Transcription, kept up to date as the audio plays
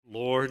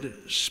Lord,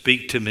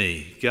 speak to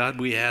me. God,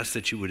 we ask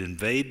that you would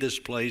invade this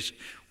place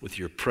with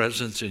your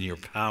presence and your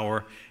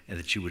power, and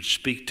that you would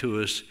speak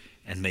to us,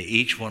 and may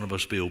each one of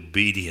us be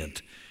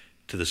obedient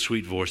to the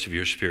sweet voice of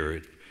your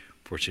Spirit.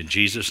 For it's in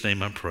Jesus'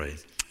 name I pray.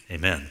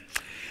 Amen.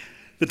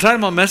 The title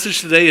of my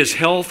message today is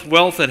Health,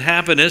 Wealth, and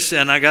Happiness,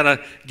 and I got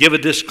to give a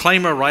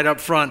disclaimer right up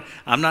front.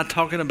 I'm not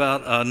talking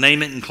about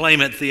name it and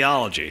claim it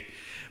theology,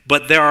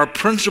 but there are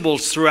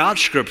principles throughout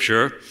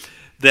Scripture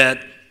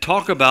that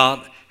talk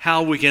about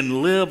how we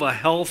can live a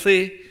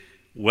healthy,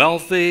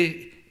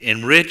 wealthy,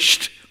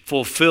 enriched,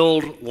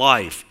 fulfilled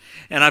life.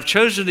 And I've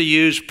chosen to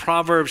use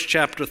Proverbs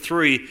chapter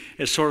 3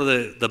 as sort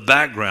of the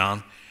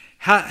background,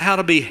 how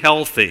to be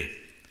healthy.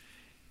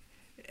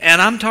 And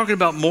I'm talking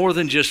about more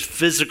than just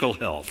physical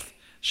health,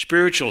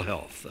 spiritual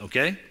health,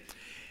 okay?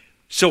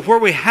 So where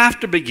we have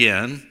to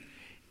begin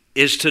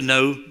is to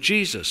know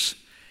Jesus.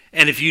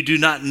 And if you do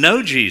not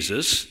know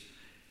Jesus,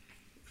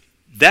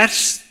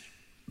 that's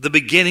the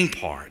beginning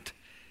part.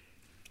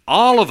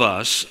 All of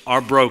us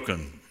are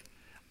broken.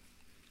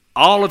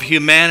 All of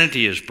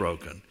humanity is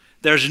broken.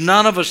 There's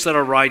none of us that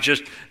are righteous,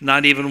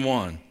 not even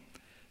one.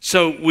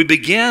 So we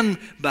begin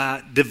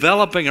by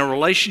developing a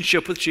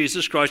relationship with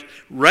Jesus Christ,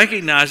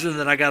 recognizing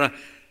that I got a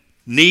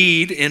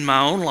need in my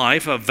own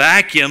life, a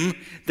vacuum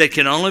that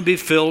can only be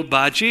filled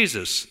by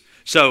Jesus.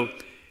 So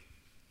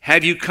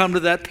have you come to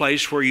that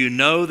place where you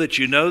know that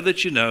you know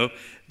that you know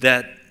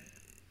that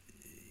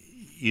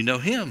you know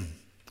Him?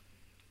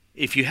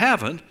 If you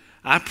haven't,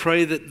 I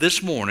pray that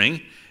this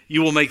morning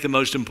you will make the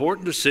most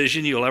important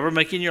decision you'll ever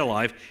make in your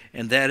life,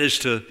 and that is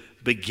to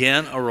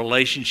begin a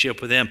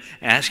relationship with Him.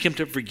 Ask Him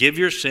to forgive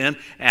your sin.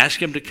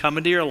 Ask Him to come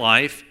into your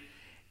life,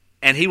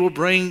 and He will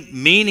bring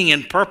meaning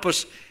and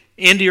purpose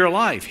into your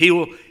life. He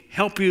will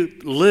help you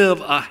live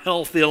a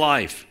healthy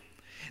life.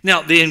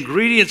 Now, the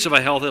ingredients of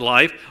a healthy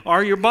life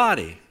are your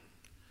body.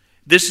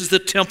 This is the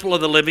temple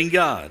of the living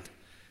God.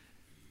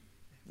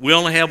 We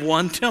only have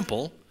one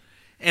temple,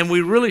 and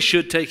we really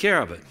should take care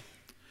of it.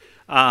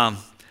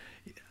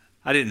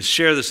 I didn't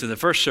share this in the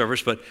first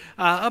service, but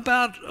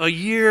about a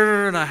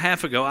year and a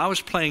half ago, I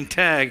was playing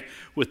tag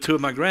with two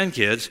of my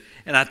grandkids,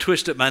 and I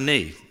twisted my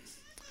knee.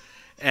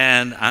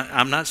 And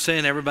I'm not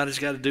saying everybody's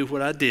got to do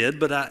what I did,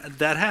 but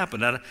that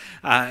happened.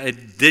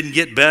 It didn't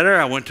get better.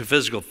 I went to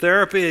physical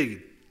therapy.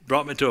 It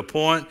brought me to a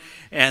point,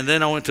 and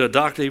then I went to a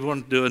doctor. He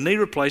wanted to do a knee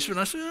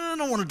replacement. I said, I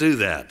don't want to do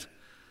that.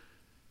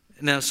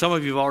 Now, some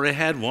of you have already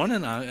had one,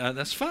 and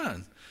that's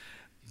fine.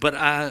 But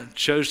I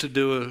chose to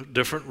do a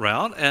different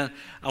route, and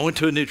I went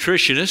to a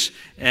nutritionist,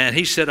 and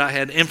he said I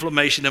had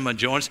inflammation in my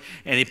joints,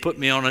 and he put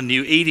me on a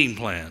new eating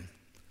plan.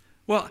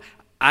 Well,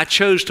 I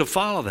chose to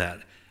follow that,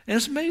 and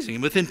it's amazing.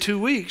 Within 2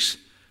 weeks,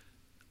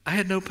 I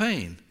had no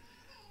pain.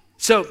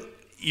 So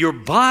your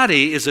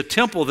body is a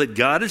temple that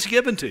God has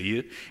given to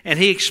you, and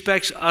He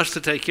expects us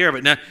to take care of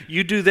it. Now,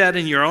 you do that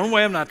in your own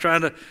way. I'm not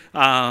trying to...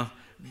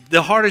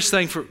 the hardest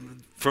thing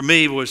for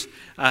me was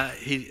I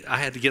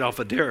had to get off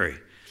of dairy.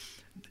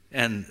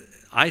 And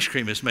ice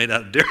cream is made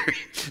out of dairy.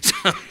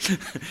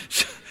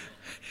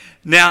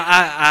 Now,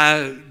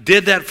 I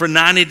did that for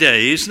 90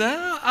 days.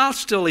 Now, I'll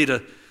still eat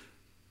a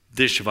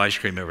dish of ice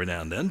cream every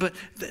now and then, but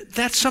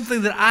that's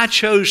something that I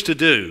chose to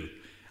do.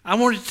 I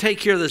wanted to take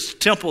care of this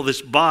temple,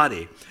 this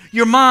body.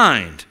 Your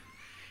mind.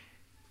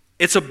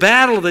 It's a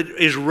battle that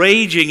is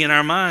raging in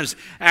our minds.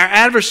 Our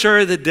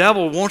adversary, the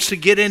devil, wants to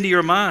get into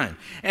your mind.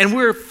 And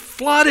we're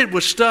flooded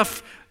with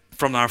stuff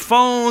from our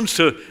phones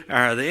to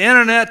the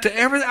internet to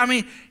everything. I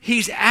mean,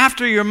 he's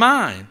after your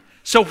mind.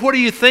 So what are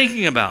you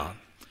thinking about?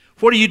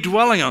 What are you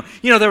dwelling on?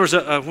 You know, there was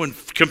when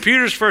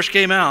computers first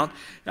came out,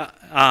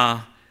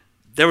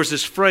 there was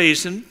this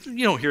phrase, and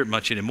you don't hear it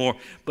much anymore,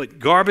 but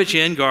garbage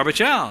in,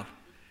 garbage out.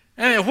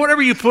 I mean,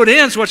 whatever you put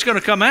in is what's going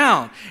to come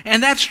out.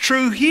 And that's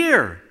true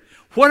here.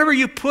 Whatever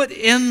you put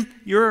in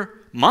your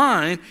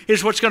mind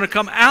is what's going to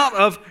come out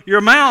of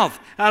your mouth,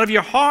 out of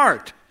your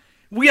heart.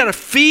 We got to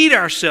feed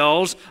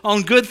ourselves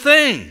on good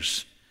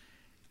things.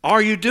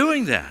 Are you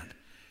doing that?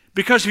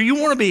 Because if you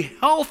want to be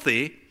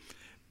healthy,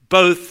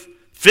 both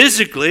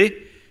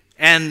physically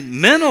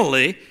and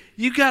mentally,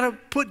 you got to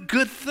put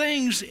good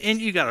things in.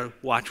 You got to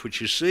watch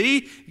what you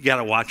see. You got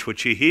to watch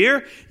what you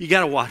hear. You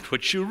got to watch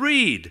what you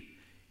read.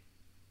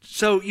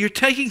 So you're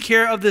taking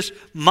care of this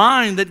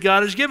mind that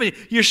God has given you,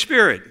 your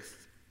spirit.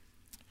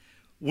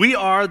 We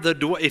are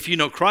if you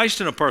know Christ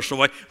in a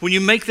personal way, when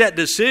you make that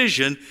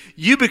decision,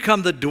 you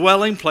become the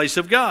dwelling place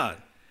of God.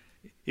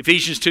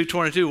 Ephesians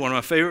 2:22, one of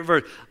my favorite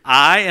verses.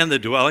 I am the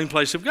dwelling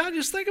place of God.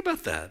 Just think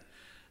about that.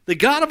 The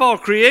God of all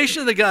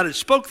creation, the God that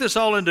spoke this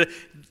all into,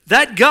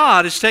 that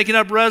God is taking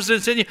up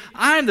residence in you.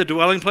 I am the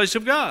dwelling place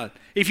of God.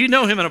 If you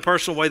know Him in a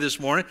personal way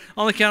this morning,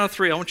 on the count of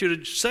 3, I want you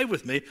to say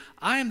with me,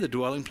 I am the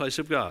dwelling place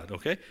of God.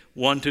 Okay?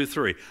 1, 2,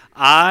 3.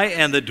 I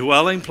am the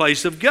dwelling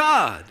place of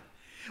God.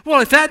 Well,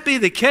 if that be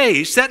the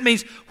case, that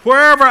means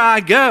wherever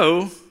I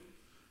go,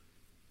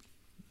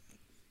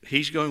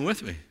 He's going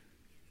with me.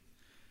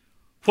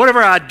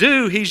 Whatever I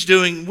do, He's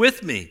doing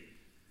with me.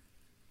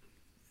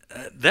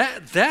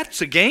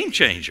 That's a game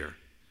changer.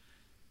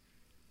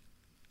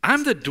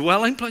 I'm the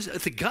dwelling place.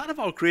 The God of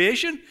all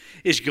creation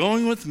is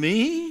going with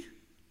me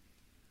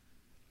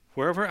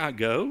wherever I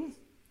go,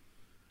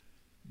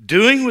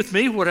 doing with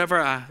me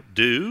whatever I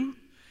do.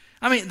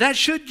 I mean, that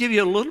should give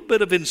you a little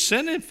bit of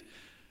incentive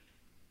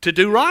to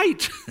do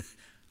right,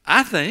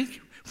 I think,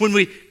 when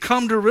we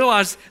come to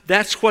realize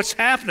that's what's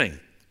happening.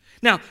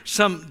 Now,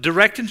 some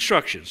direct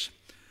instructions.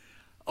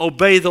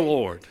 Obey the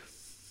Lord.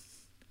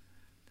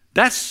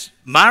 That's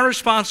my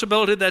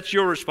responsibility. That's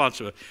your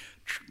responsibility.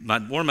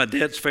 One of my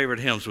dad's favorite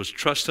hymns was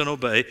Trust and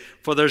Obey,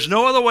 for there's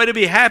no other way to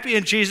be happy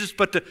in Jesus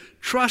but to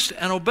trust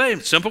and obey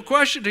Him. Simple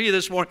question to you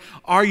this morning.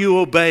 Are you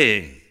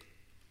obeying?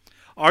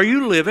 Are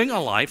you living a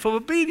life of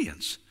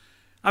obedience?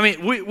 I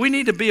mean, we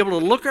need to be able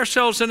to look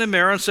ourselves in the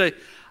mirror and say,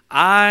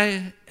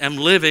 I am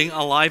living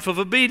a life of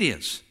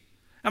obedience.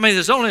 I mean,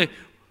 there's only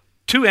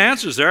two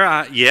answers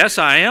there. Yes,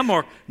 I am,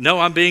 or no,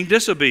 I'm being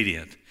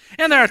disobedient.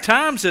 And there are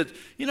times that,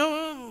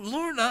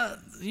 Lord,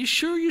 you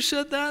sure you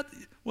said that?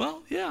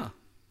 Well, yeah.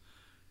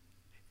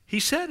 He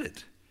said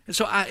it. And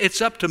so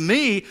it's up to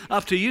me,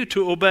 up to you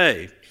to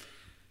obey.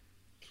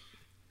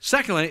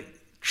 Secondly,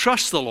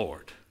 trust the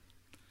Lord.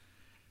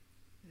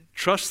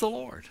 Trust the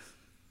Lord.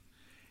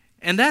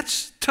 And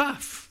that's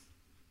tough.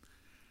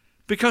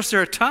 Because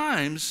there are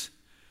times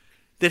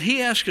that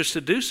He asks us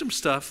to do some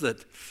stuff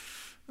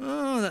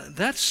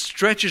that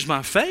stretches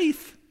my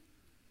faith.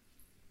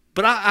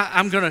 But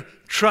I'm going to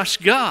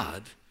trust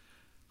God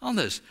on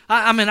this.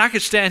 I mean, I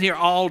could stand here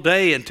all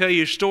day and tell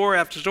you story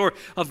after story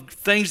of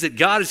things that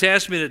God has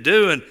asked me to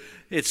do, and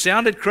it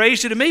sounded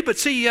crazy to me. But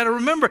see, you got to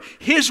remember,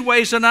 His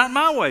ways are not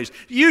my ways.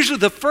 Usually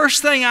the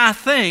first thing I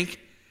think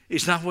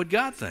is not what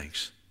God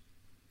thinks.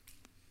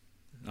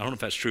 I don't know if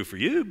that's true for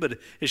you, but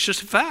it's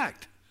just a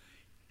fact.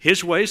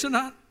 His ways are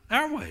not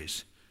our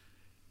ways.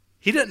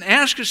 He doesn't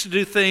ask us to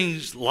do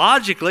things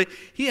logically.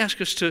 He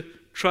asks us to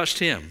trust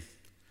Him.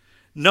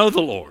 Know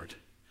the Lord.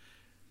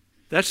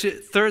 That's the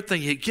third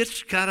thing. You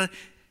got to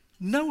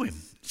know Him.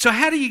 So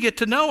how do you get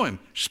to know Him?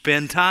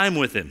 Spend time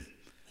with Him.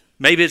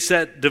 Maybe it's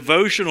that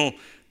devotional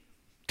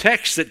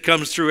text that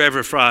comes through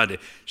every Friday.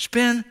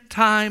 Spend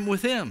time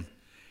with Him.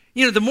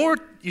 The more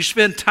you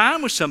spend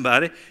time with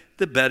somebody,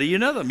 the better you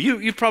know them.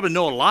 You probably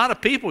know a lot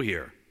of people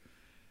here.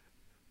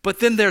 But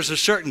then there's a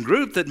certain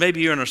group that maybe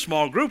you're in a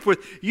small group with,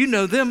 you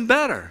know them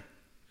better.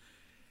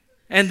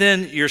 And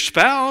then your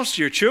spouse,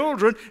 your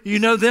children, you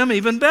know them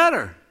even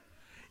better.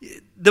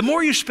 The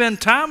more you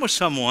spend time with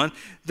someone,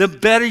 the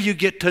better you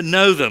get to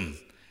know them.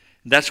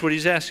 That's what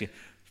He's asking.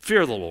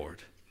 Fear the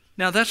Lord.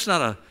 Now, that's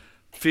not a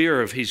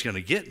fear of He's going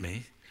to get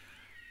me,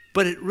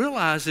 but it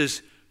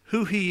realizes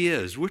who He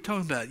is. We're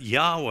talking about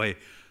Yahweh,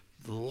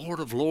 the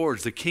Lord of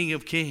Lords, the King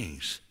of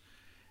Kings.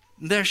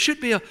 There should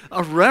be a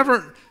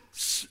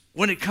reverence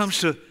when it comes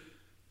to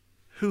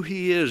who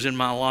He is in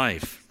my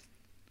life.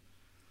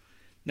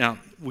 Now,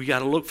 we got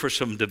to look for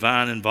some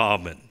divine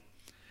involvement.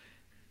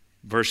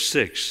 Verse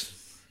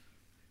 6,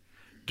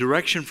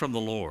 direction from the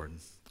Lord.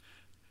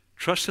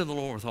 Trust in the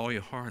Lord with all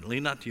your heart.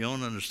 Lean not to your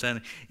own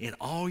understanding. In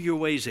all your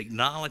ways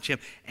acknowledge Him,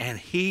 and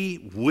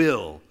He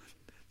will.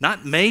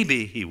 Not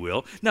maybe He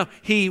will. No,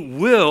 He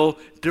will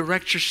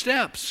direct your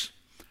steps.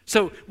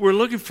 So we're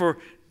looking for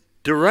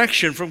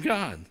direction from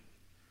God.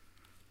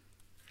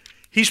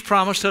 He's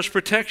promised us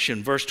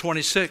protection. Verse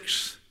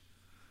 26.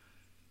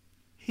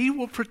 He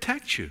will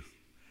protect you.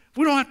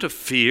 We don't have to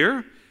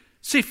fear.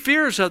 See,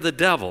 fear is of the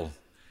devil.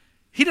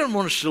 He doesn't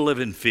want us to live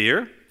in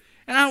fear.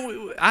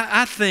 And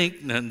I think,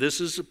 and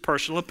this is a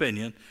personal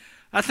opinion,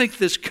 I think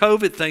this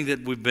COVID thing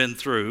that we've been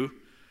through,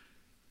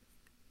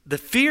 the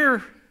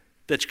fear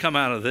that's come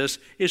out of this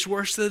is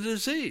worse than the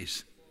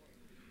disease.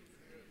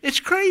 It's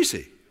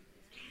crazy.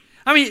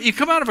 I mean, you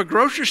come out of a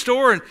grocery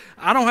store and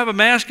I don't have a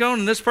mask on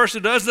and this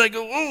person does, and they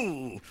go,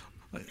 oh.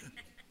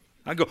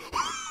 I go,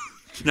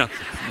 no,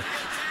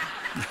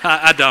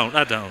 I don't.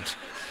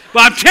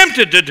 Well, I'm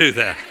tempted to do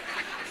that.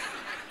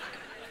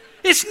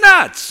 It's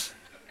nuts.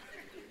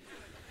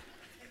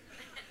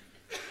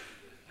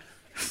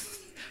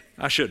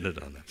 I shouldn't have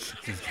done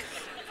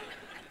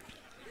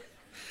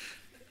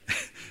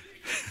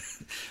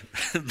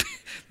that.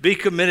 Be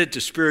committed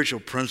to spiritual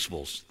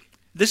principles.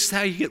 This is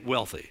how you get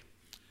wealthy.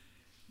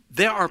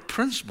 There are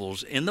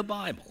principles in the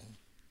Bible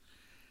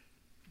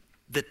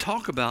that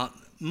talk about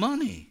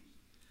money.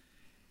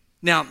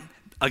 Now,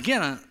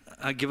 again,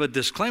 I give a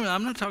disclaimer.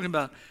 I'm not talking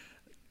about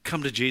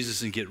come to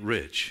Jesus and get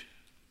rich.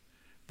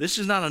 This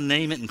is not a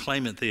name it and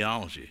claim it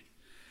theology.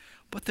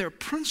 But there are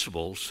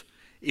principles,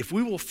 if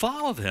we will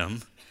follow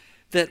them,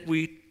 that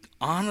we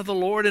honor the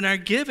Lord in our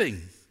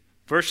giving.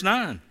 Verse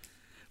 9.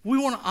 We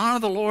want to honor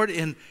the Lord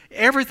in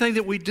everything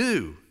that we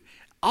do.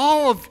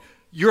 All of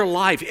your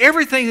life,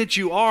 everything that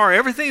you are,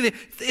 everything that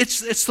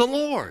it's the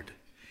Lord.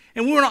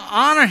 And we want to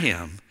honor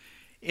Him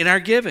in our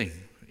giving,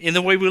 in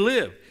the way we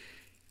live.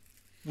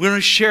 We want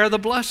to share the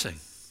blessing.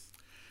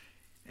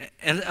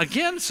 And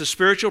again, it's a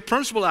spiritual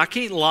principle. I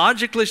can't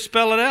logically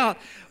spell it out,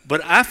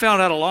 but I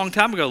found out a long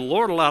time ago, the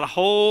Lord allowed a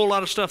whole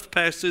lot of stuff to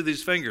pass through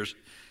these fingers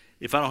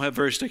if I don't have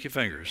very sticky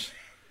fingers.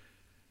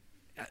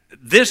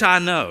 This I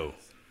know.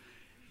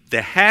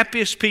 The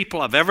happiest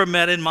people I've ever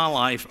met in my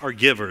life are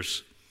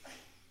givers.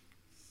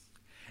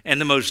 And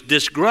the most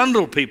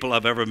disgruntled people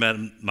I've ever met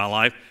in my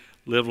life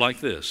live like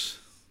this.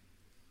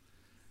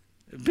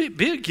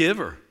 Be a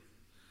giver.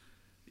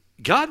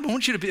 God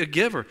wants you to be a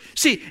giver.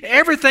 See,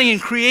 everything in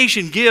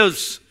creation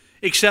gives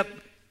except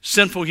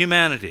sinful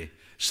humanity.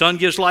 Sun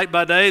gives light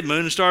by day,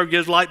 moon and star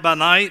gives light by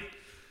night.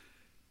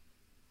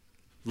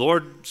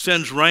 Lord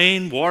sends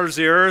rain, waters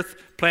the earth,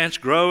 plants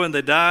grow and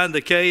they die and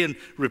decay and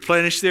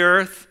replenish the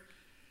earth.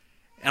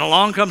 And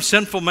along comes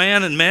sinful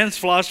man, and man's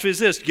philosophy is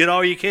this: get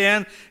all you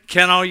can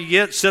all you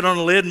get, sit on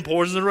the lid and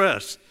poison the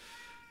rest.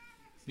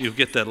 You'll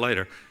get that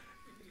later.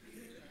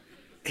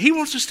 He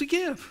wants us to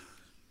give.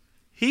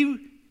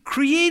 He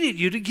created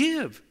you to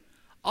give.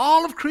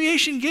 All of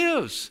creation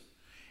gives.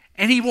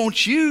 And he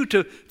wants you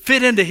to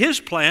fit into his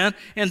plan,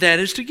 and that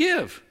is to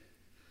give.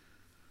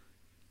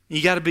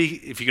 You got to be,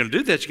 if you're going to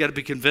do that, you got to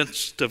be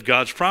convinced of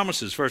God's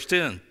promises. Verse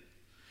 10.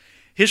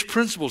 His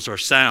principles are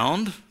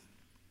sound,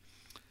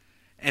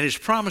 and his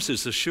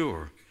promises are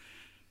sure.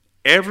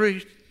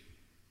 Every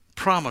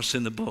promise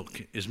in the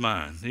book is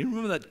mine. Do you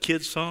remember that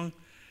kid's song?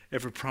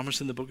 Every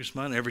promise in the book is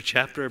mine. Every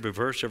chapter, every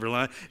verse, every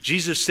line.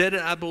 Jesus said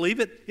it. I believe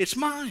it. It's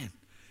mine.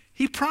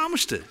 He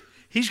promised it.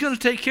 He's going to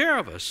take care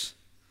of us.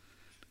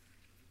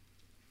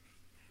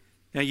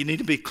 Now, you need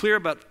to be clear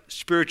about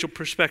spiritual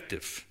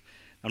perspective.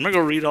 I'm not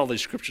going to read all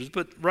these scriptures,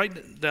 but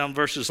write down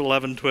verses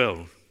 11,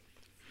 12.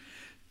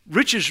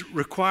 Riches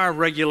require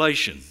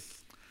regulation.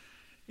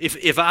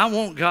 If I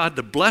want God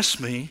to bless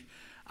me,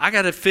 I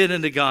got to fit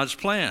into God's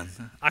plan.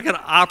 I got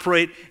to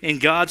operate in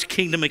God's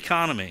kingdom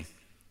economy.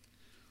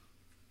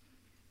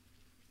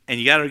 And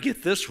you got to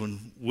get this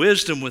one: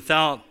 wealth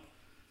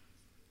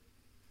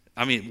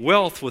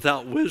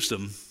without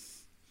wisdom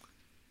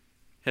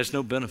has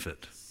no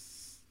benefit.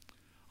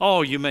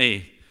 Oh, you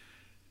may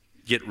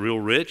get real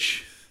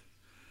rich,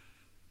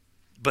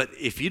 but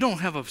if you don't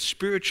have a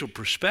spiritual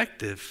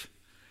perspective,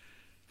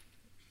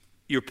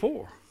 you're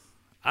poor.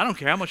 I don't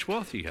care how much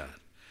wealth you got.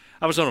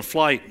 I was on a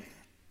flight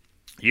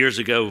years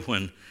ago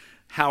when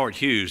Howard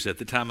Hughes, at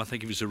the time I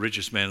think he was the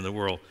richest man in the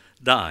world,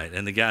 died.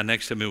 And the guy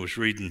next to me was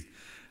reading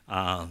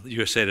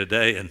USA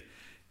Today, and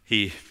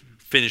he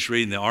finished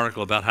reading the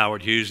article about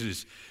Howard Hughes, and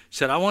he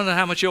said, I wonder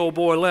how much your old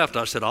boy left.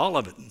 I said, all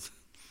of it.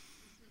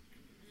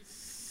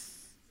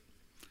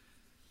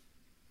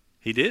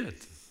 He did.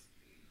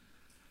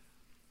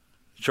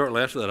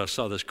 Shortly after that, I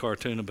saw this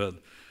cartoon about,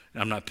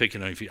 I'm not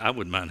picking on you, I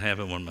wouldn't mind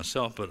having one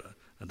myself, but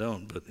I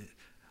don't. But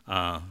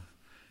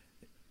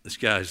this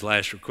guy's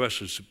last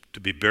request was to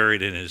be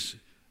buried in his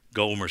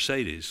gold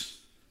Mercedes.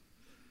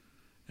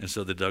 And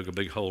so they dug a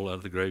big hole out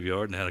of the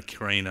graveyard and had a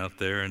crane out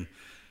there, and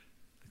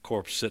the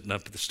corpse sitting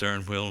up at the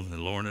stern wheel and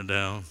lowering it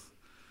down.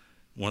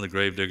 One of the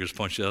grave diggers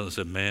punched out and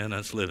said, man,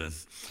 that's living.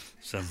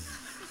 So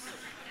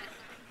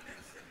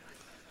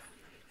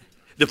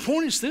the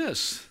point is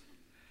this: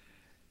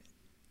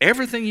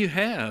 everything you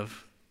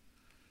have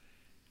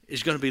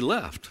is going to be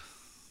left.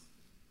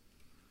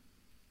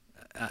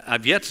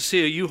 I've yet to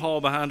see a U-Haul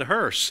behind a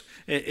hearse.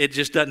 It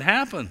just doesn't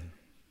happen.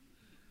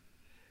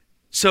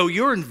 So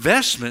your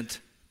investment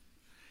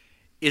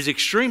is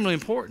extremely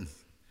important.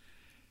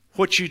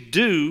 What you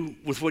do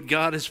with what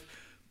God has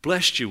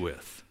blessed you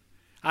with.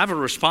 I have a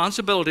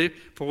responsibility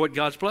for what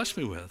God's blessed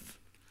me with.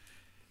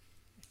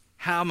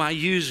 How am I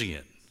using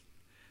it?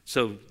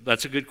 So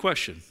that's a good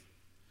question.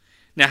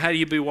 Now, how do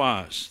you be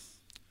wise?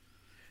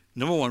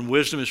 Number one,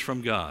 wisdom is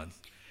from God.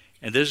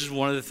 And this is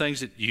one of the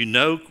things that you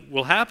know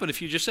will happen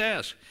if you just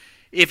ask.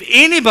 If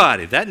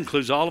anybody, that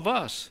includes all of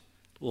us,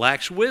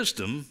 lacks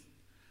wisdom,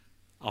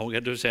 all we got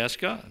to do is ask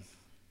God.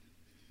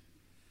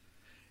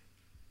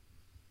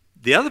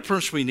 The other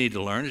principle we need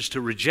to learn is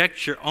to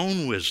reject your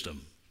own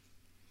wisdom.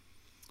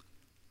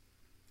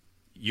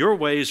 Your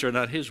ways are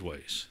not his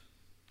ways.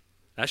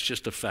 That's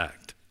just a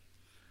fact.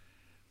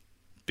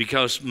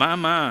 Because my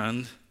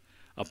mind,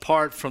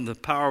 apart from the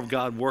power of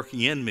God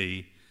working in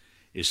me,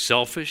 is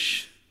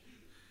selfish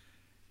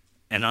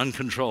and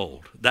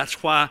uncontrolled.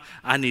 That's why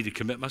I need to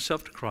commit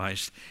myself to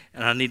Christ,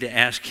 and I need to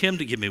ask him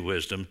to give me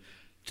wisdom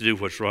to do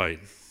what's right.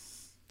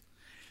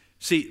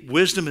 See,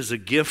 wisdom is a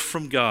gift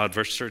from God,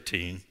 verse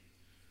 13.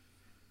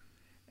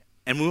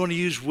 And we want to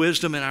use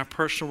wisdom in our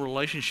personal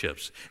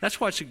relationships. That's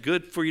why it's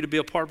good for you to be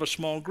a part of a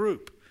small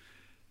group,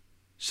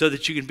 so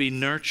that you can be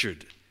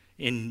nurtured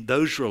in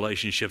those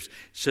relationships,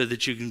 so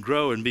that you can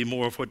grow and be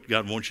more of what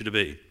God wants you to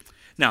be.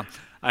 Now,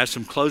 I have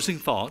some closing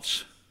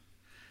thoughts.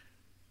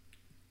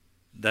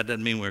 That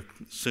doesn't mean we're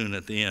soon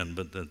at the end,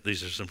 but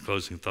these are some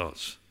closing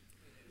thoughts.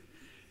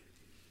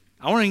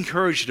 I want to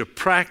encourage you to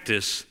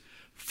practice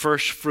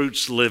first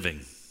fruits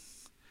living.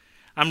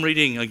 I'm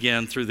reading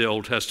again through the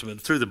Old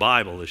Testament, through the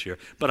Bible this year,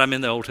 but I'm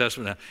in the Old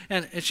Testament now.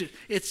 And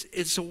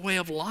it's a way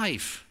of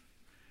life.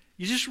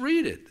 You just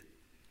read it.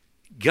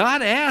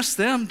 God asked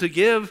them to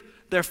give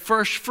their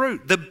first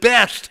fruit, the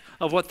best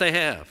of what they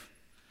have.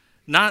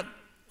 Not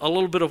a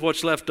little bit of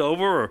what's left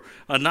over,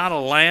 or not a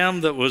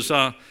lamb that was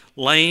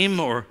lame,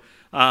 or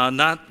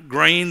not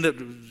grain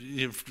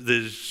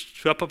that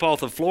swept up off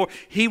the floor.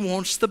 He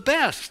wants the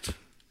best.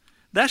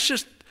 That's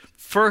just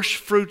first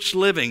fruits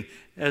living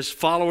as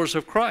followers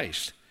of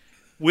Christ.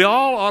 We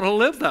all ought to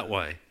live that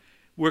way.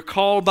 We're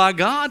called by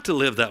God to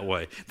live that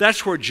way.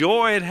 That's where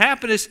joy and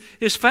happiness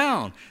is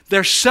found.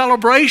 There's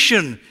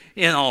celebration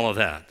in all of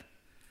that.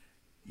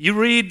 You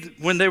read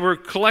when they were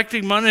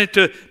collecting money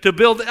to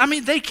build,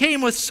 they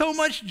came with so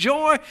much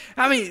joy.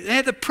 They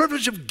had the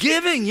privilege of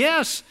giving.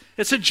 Yes,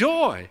 it's a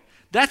joy.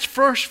 That's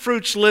first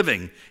fruits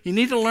living. You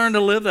need to learn to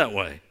live that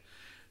way.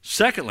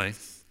 Secondly,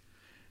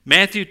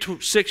 Matthew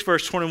 6,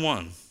 verse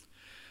 21.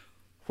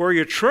 Where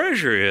your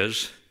treasure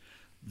is,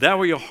 there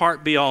will your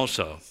heart be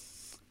also.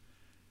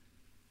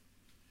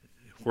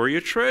 Where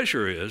your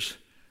treasure is,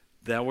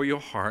 there will your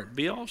heart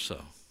be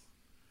also.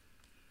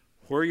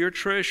 Where your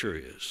treasure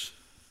is,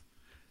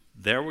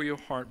 there will your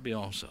heart be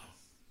also.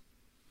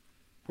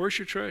 Where's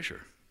your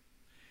treasure?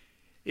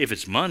 If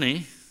it's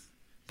money,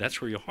 that's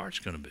where your heart's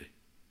going to be.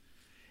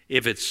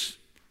 If it's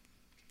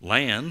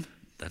land,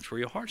 that's where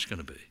your heart's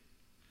going to be.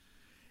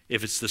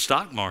 If it's the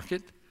stock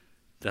market,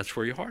 that's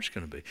where your heart's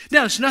going to be. Now,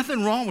 there's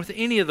nothing wrong with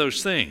any of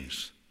those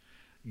things.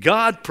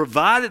 God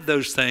provided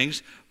those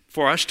things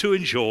for us to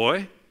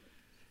enjoy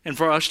and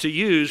for us to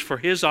use for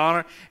His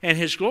honor and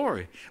His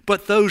glory.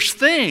 But those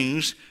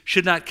things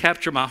should not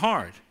capture my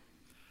heart.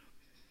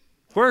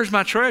 Where's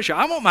my treasure?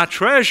 I want my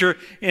treasure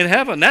in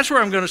heaven. That's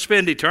where I'm going to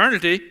spend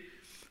eternity.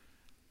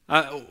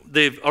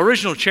 The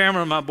original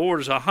chairman of my board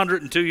is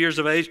 102 years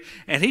of age,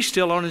 and he's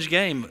still on his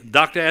game.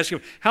 Doctor asked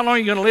him, how long are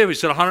you going to live? He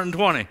said,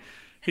 120.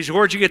 He said,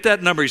 where'd you get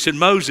that number? He said,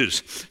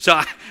 Moses. So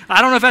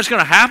I don't know if that's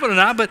going to happen or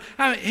not, but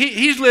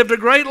he's lived a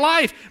great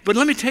life. But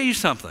let me tell you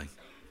something.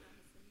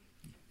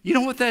 You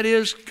know what that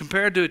is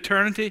compared to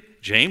eternity?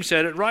 James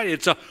said it right.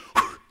 It's on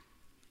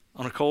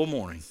a cold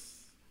morning.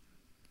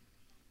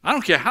 I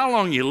don't care how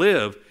long you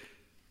live.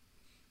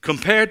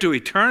 Compared to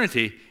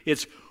eternity,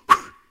 it's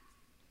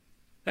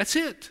that's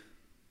it.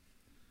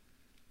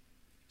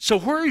 So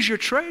where is your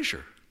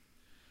treasure?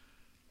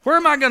 Where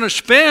am I going to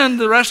spend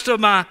the rest of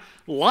my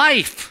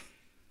life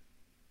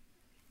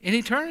in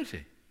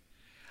eternity?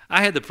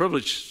 I had the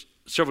privilege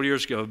several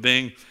years ago of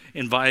being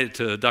invited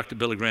to Dr.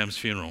 Billy Graham's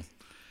funeral.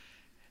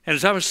 And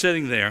as I was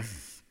sitting there,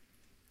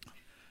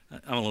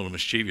 I'm a little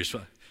mischievous.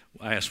 So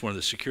I asked one of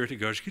the security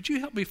guards, could you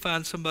help me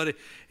find somebody?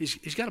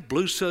 He's got a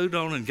blue suit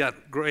on and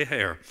got gray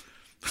hair.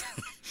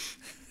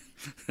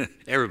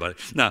 Everybody.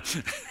 No.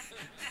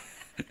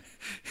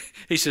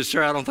 He says,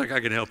 sir, I don't think I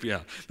can help you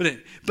out.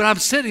 But I'm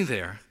sitting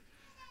there,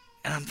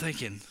 and I'm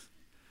thinking,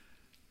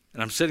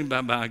 and I'm sitting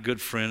by my good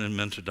friend and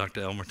mentor,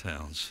 Dr. Elmer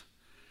Towns.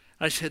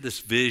 I just had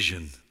this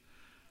vision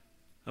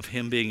of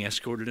him being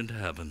escorted into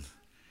heaven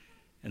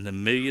and the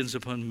millions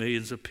upon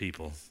millions of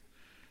people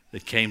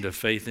that came to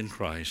faith in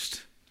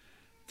Christ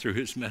through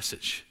his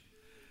message,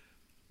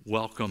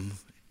 welcoming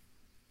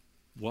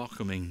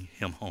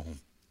him home.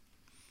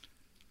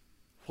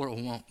 What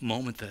a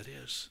moment that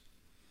is.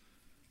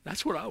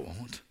 That's what I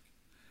want.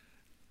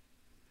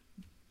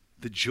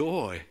 The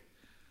joy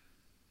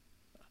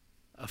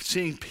of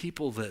seeing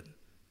people that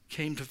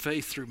came to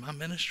faith through my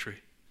ministry.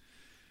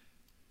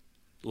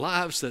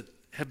 Lives that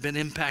have been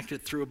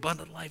impacted through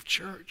Abundant Life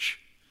Church.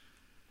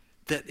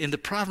 That in the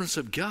providence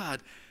of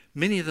God,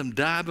 many of them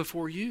die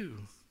before you.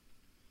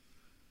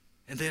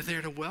 And they're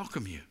there to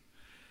welcome you.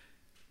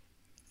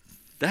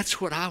 That's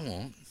what I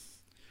want.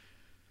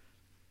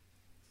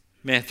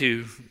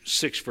 Matthew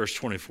 6, verse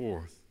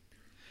 24.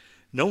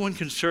 No one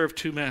can serve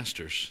two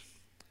masters.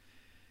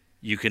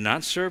 You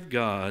cannot serve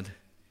God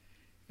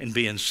and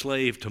be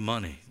enslaved to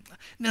money.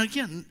 Now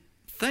again,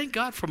 thank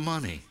God for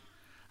money.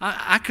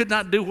 I could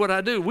not do what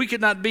I do. We could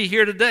not be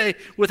here today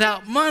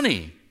without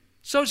money.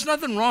 So it's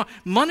nothing wrong.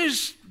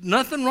 Money's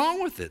nothing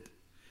wrong with it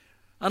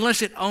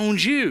unless it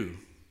owns you.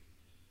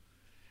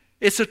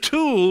 It's a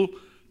tool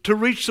to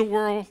reach the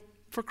world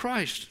for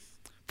Christ.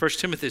 1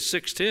 Timothy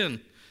 6:10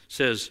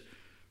 says,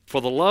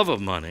 for the love of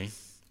money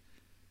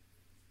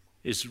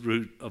is the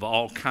root of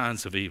all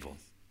kinds of evil.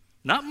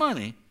 Not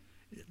money,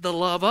 the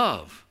love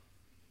of.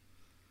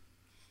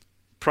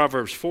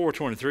 Proverbs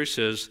 4:23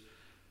 says,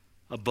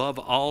 above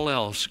all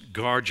else,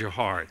 guard your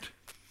heart.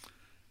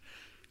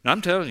 Now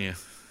I'm telling you,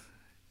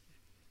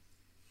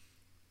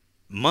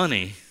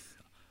 money,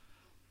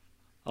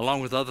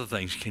 along with other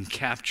things, can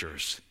capture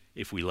us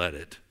if we let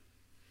it.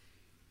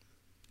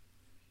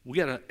 We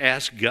got to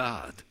ask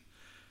God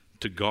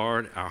to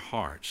guard our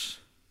hearts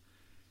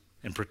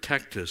and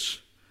protect us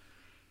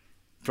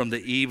from the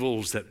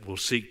evils that will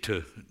seek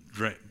to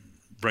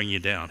bring you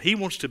down. He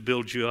wants to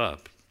build you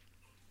up.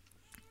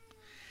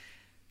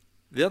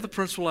 The other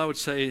principle I would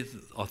say,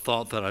 a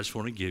thought that I just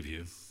want to give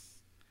you,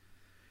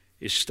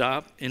 is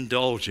stop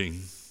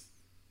indulging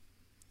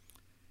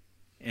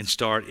and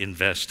start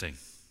investing.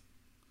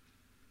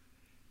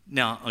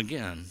 Now,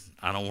 again,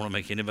 I don't want to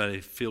make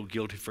anybody feel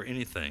guilty for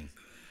anything.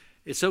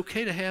 It's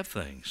okay to have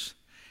things.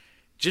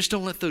 Just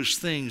don't let those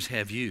things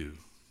have you.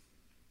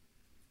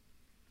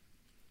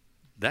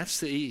 That's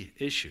the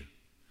issue.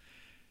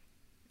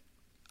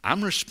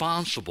 I'm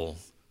responsible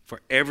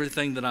for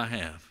everything that I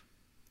have.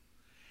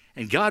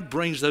 And God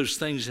brings those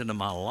things into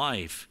my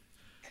life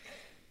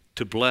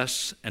to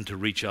bless and to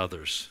reach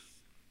others.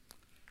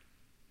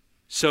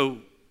 So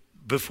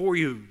before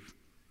you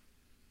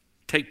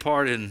take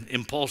part in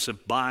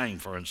impulsive buying,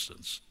 for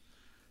instance,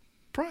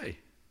 pray.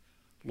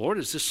 Lord,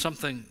 is this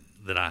something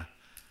that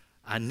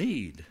I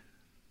need?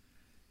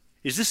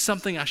 Is this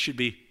something I should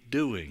be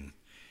doing?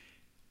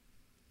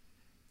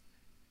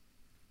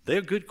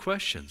 They're good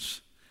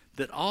questions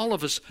that all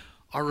of us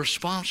are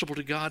responsible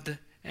to God to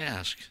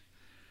ask.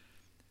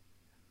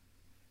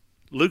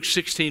 Luke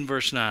 16,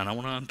 verse 9. I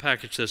want to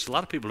unpackage this. A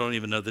lot of people don't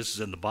even know this is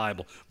in the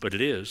Bible, but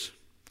it is.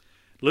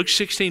 Luke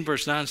 16,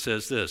 verse 9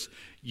 says this: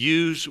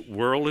 use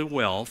worldly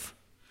wealth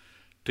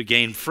to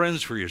gain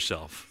friends for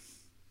yourself.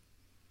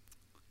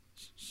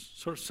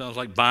 Sort of sounds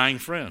like buying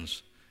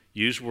friends.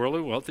 Use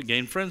worldly wealth to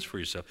gain friends for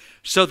yourself.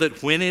 So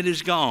that when it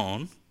is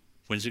gone,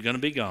 when's it going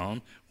to be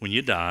gone? When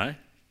you die,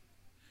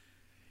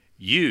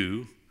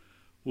 you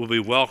will be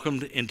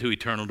welcomed into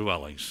eternal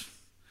dwellings.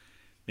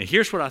 Now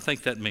here's what I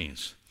think that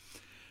means.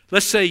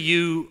 Let's say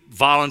you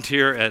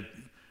volunteer at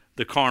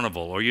the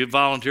carnival, or you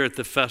volunteer at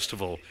the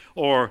festival,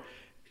 or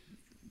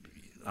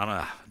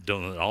I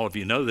don't know, all of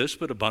you know this,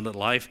 but Abundant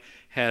Life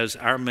has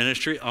our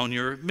ministry on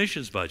your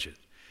missions budget.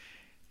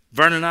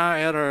 Vern and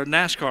I are at our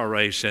NASCAR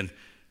race, and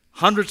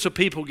hundreds of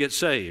people get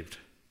saved,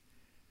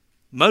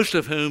 most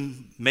of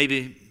whom,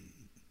 maybe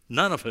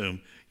none of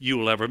whom, you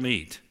will ever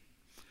meet.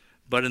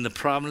 But in the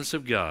providence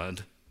of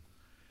God,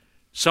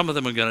 some of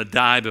them are going to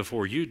die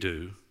before you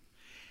do,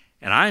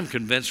 and I am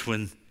convinced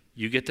when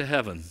you get to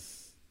heaven,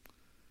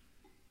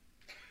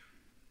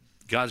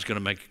 God's going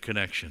to make a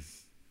connection.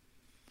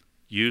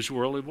 Use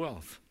worldly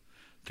wealth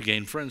to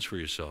gain friends for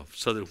yourself,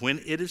 so that when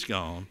it is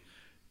gone,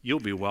 you'll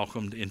be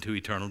welcomed into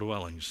eternal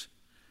dwellings.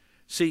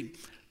 See,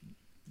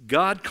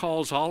 God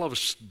calls all of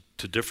us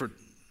to different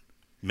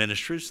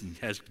ministries and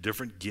has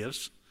different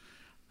gifts.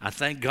 I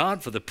thank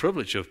God for the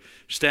privilege of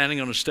standing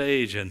on a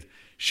stage and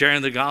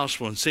sharing the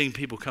gospel and seeing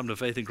people come to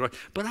faith in Christ.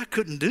 But I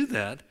couldn't do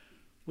that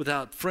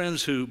without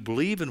friends who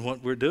believe in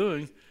what we're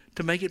doing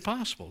to make it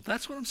possible.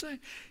 That's what I'm saying.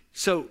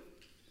 So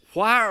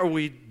why are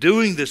we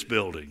doing this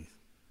building?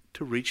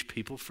 To reach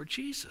people for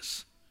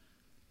Jesus.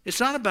 It's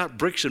not about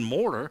bricks and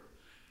mortar.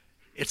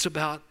 It's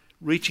about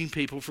reaching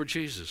people for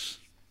Jesus.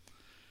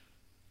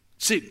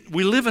 See,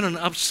 we live in an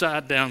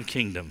upside-down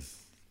kingdom.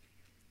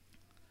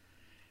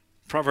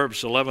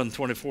 Proverbs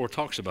 11:24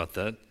 talks about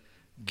that.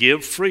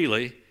 Give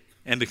freely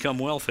and become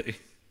wealthy.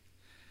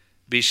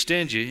 Be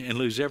stingy and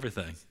lose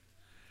everything.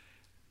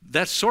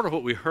 That's sort of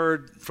what we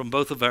heard from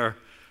both of our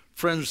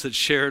friends that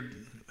shared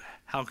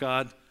how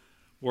God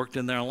worked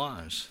in their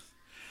lives.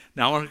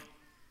 Now, I want to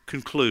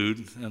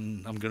conclude,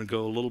 and I'm going to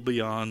go a little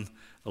beyond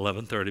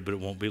 11:30, but it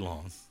won't be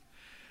long,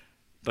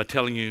 by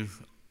telling you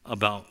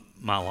about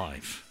my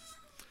life.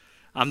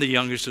 I'm the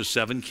youngest of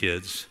 7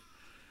 kids.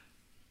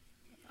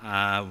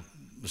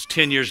 Was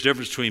 10 years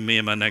difference between me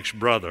and my next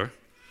brother.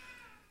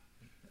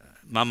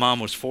 My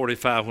mom was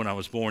 45 when I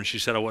was born. She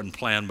said I wasn't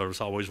planned, but I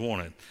was always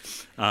wanted.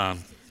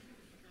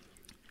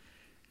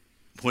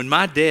 When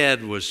my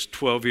dad was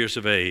 12 years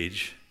of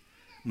age,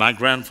 my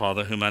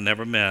grandfather, whom I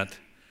never met,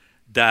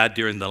 died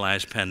during the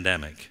last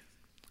pandemic,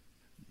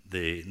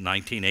 the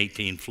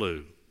 1918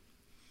 flu.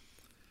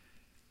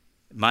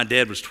 My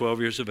dad was 12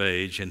 years of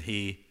age, and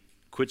he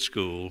quit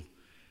school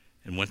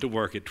and went to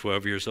work at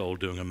 12 years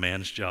old doing a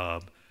man's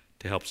job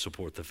to help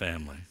support the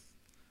family.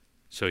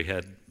 So he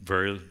had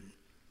very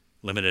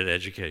limited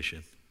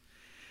education.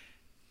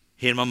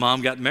 He and my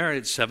mom got married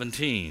at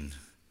 17,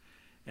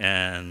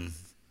 and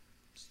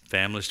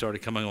family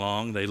started coming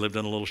along. They lived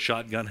in a little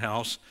shotgun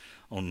house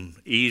on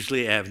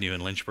Easley Avenue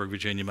in Lynchburg,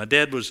 Virginia. My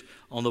dad was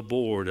on the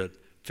board at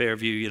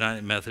Fairview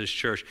United Methodist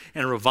Church,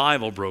 and a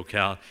revival broke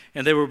out,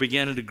 and they were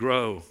beginning to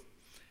grow.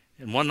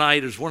 And one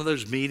night, it was one of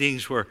those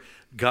meetings where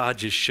God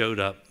just showed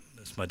up,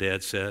 as my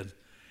dad said,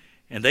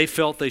 and they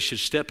felt they should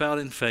step out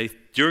in faith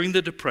during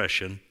the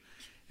Depression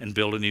and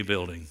build a new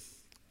building.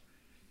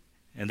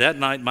 And that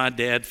night, my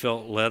dad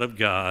felt led of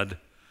God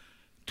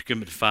to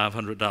commit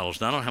 $500.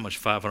 Now, I don't know how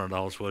much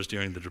 $500 was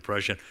during the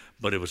Depression,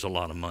 but it was a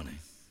lot of money.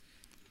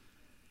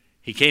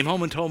 He came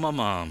home and told my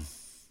mom.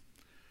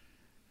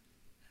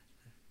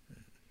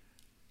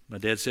 My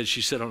dad said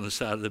she sat on the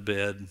side of the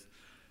bed,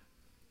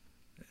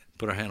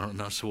 put her hand on it,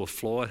 and I said, well,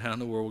 Floyd, how in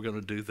the world are we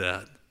going to do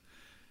that?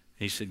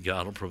 He said,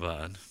 God will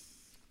provide.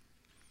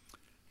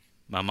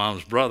 My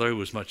mom's brother, who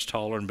was much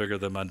taller and bigger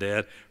than my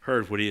dad,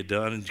 heard what he had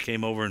done and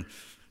came over and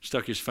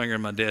stuck his finger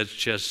in my dad's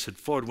chest and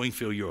said, Floyd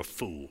Wingfield, you're a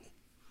fool.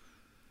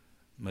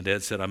 My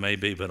dad said, I may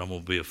be, but I'm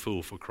going to be a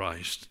fool for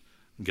Christ.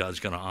 God's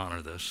going to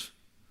honor this.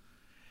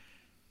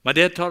 My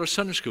dad taught a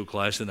Sunday school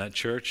class in that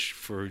church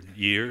for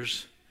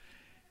years,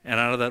 and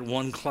out of that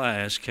one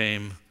class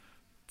came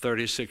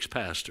 36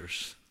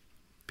 pastors,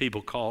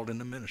 people called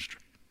into ministry.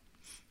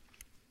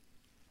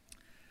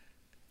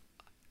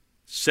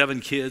 7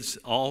 kids,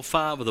 all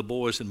 5 of the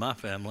boys in my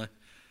family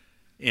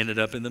ended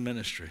up in the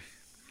ministry.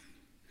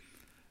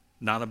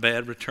 Not a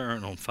bad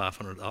return on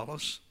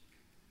 $500.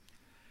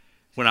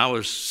 When I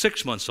was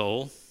 6 months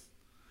old,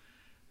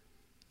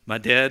 my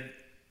dad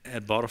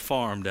had bought a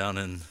farm down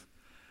in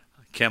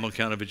Campbell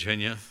County,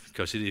 Virginia,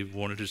 because he didn't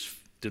want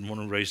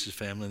to raise his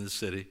family in the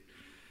city.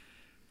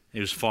 He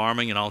was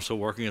farming and also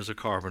working as a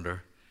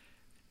carpenter.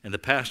 And the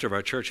pastor of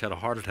our church had a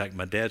heart attack.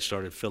 My dad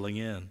started filling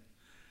in.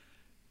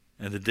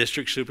 And the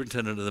district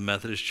superintendent of the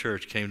Methodist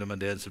Church came to my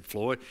dad and said,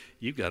 Floyd,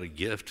 you've got a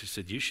gift. He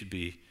said, you should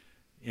be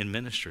in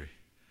ministry.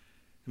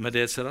 And my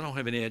dad said, I don't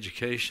have any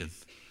education.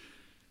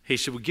 He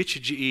said, well, get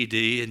your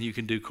GED and you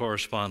can do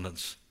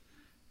correspondence.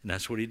 And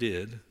that's what he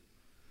did.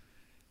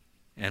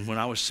 And when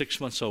I was 6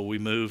 months old, we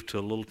moved to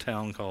a little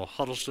town called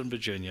Huddleston,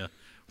 Virginia,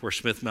 where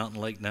Smith Mountain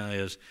Lake now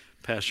is,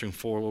 pastoring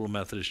 4 little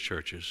Methodist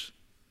churches.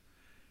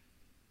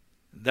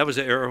 That was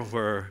the era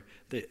where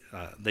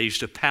they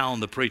used to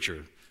pound the preacher. I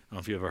don't know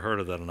if you ever heard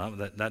of that or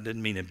not. That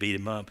didn't mean to beat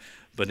him up.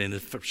 But in the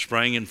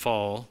spring and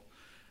fall,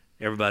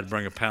 everybody would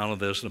bring a pound of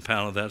this and a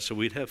pound of that so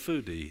we'd have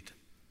food to eat.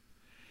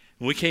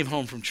 When we came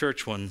home from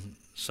church one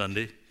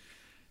Sunday,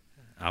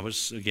 I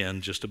was,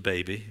 again, just a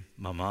baby.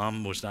 My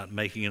mom was not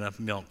making enough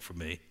milk for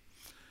me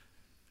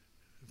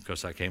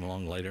because I came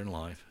along later in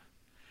life.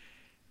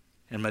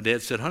 And my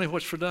dad said, honey,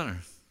 what's for dinner?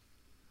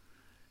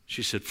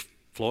 She said,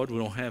 Floyd, we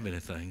don't have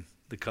anything.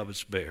 The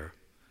cupboard's bare.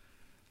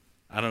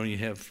 I don't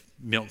even have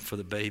milk for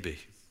the baby.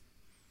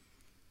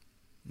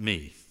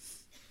 Me.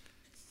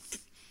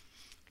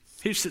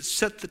 He said,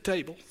 set the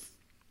table.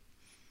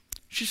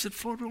 She said,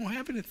 Floyd, we don't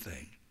have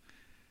anything.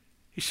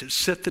 He said,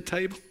 set the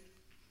table.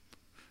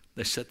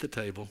 They set the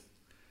table.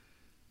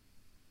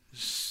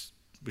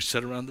 We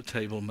sat around the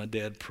table and my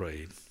dad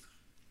prayed.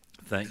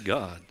 Thank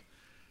God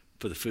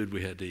for the food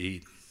we had to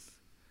eat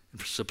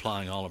and for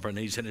supplying all of our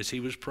needs. And as he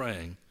was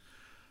praying,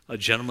 a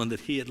gentleman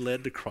that he had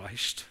led to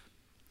Christ,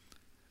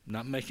 I'm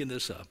not making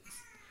this up,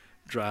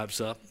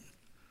 drives up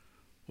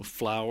with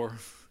flour,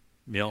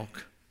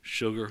 milk,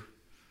 sugar,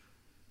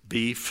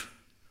 beef.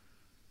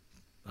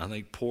 I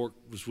think pork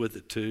was with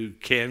it too,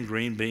 canned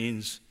green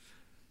beans,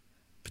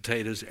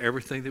 potatoes,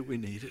 everything that we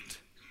needed.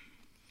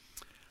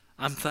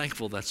 I'm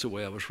thankful that's the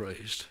way I was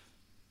raised.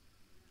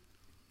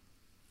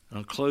 And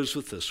I'll close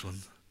with this one.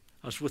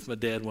 I was with my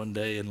dad one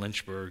day in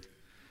Lynchburg,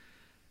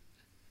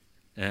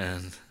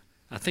 and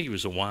I think he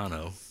was a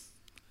wino.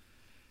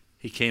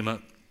 He came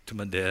up to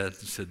my dad and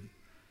said,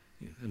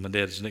 and my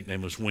dad's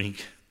nickname was Wink.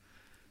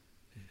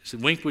 He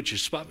said, Wink, would you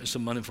spot me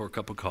some money for a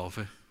cup of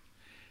coffee?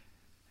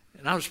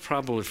 And I was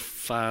probably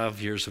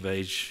 5 years of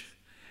age.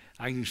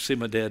 I can see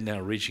my dad now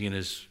reaching in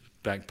his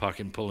back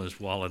pocket and pulling his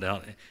wallet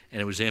out,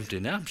 and it was empty.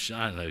 Now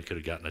I know he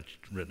could have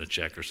written a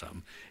check or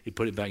something. He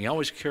put it back. He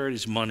always carried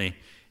his money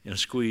in a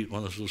squeeze, one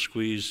of those little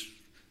squeeze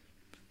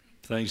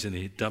things, and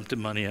he dumped the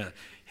money out.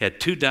 He had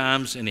 2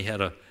 dimes, and he had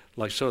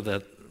sort of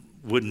that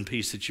wooden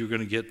piece that you're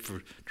going to get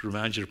to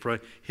remind you to pray.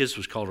 His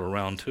was called a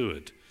round to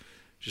it.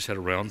 Just had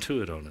a round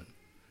to it on it.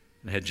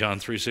 And it had John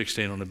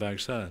 3:16 on the back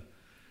side.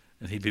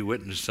 And he'd be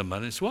witnessing to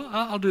somebody and say, well,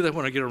 I'll do that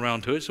when I get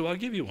around to it, so I'll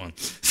give you one.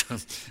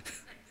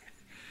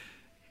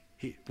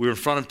 We were in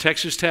front of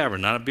Texas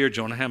Tavern, not a beer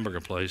joint, a hamburger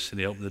place, and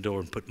he opened the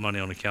door and put money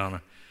on the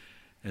counter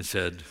and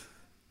said,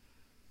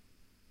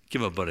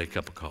 give my buddy a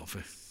cup of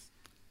coffee.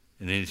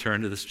 And then he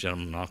turned to this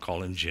gentleman, and I'll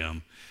call him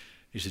Jim.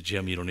 He said,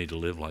 Jim, you don't need to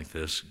live like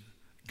this.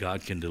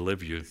 God can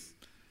deliver you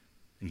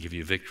and give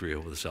you victory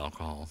over this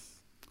alcohol.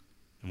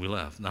 And we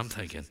left. And I'm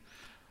thinking,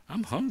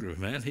 I'm hungry,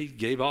 man. He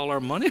gave all our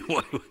money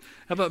away. How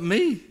about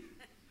me?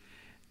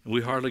 And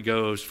we hardly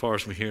go as far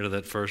as from here to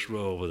that first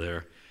row over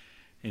there.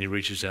 And he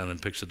reaches down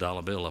and picks a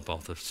 $1 bill up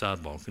off the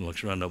sidewalk and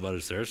looks around.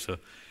 Nobody's there, so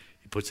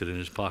he puts it in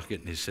his pocket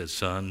and he said,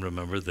 son,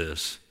 remember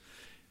this.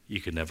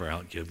 You can never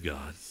outgive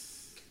God.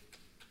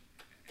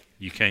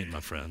 You can't, my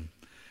friend.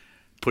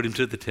 Put him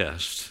to the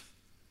test.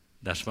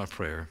 That's my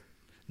prayer.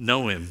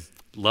 Know him,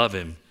 love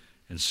him,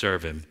 and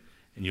serve him,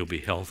 and you'll be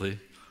healthy,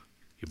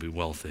 you'll be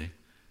wealthy,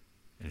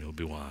 and you'll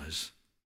be wise.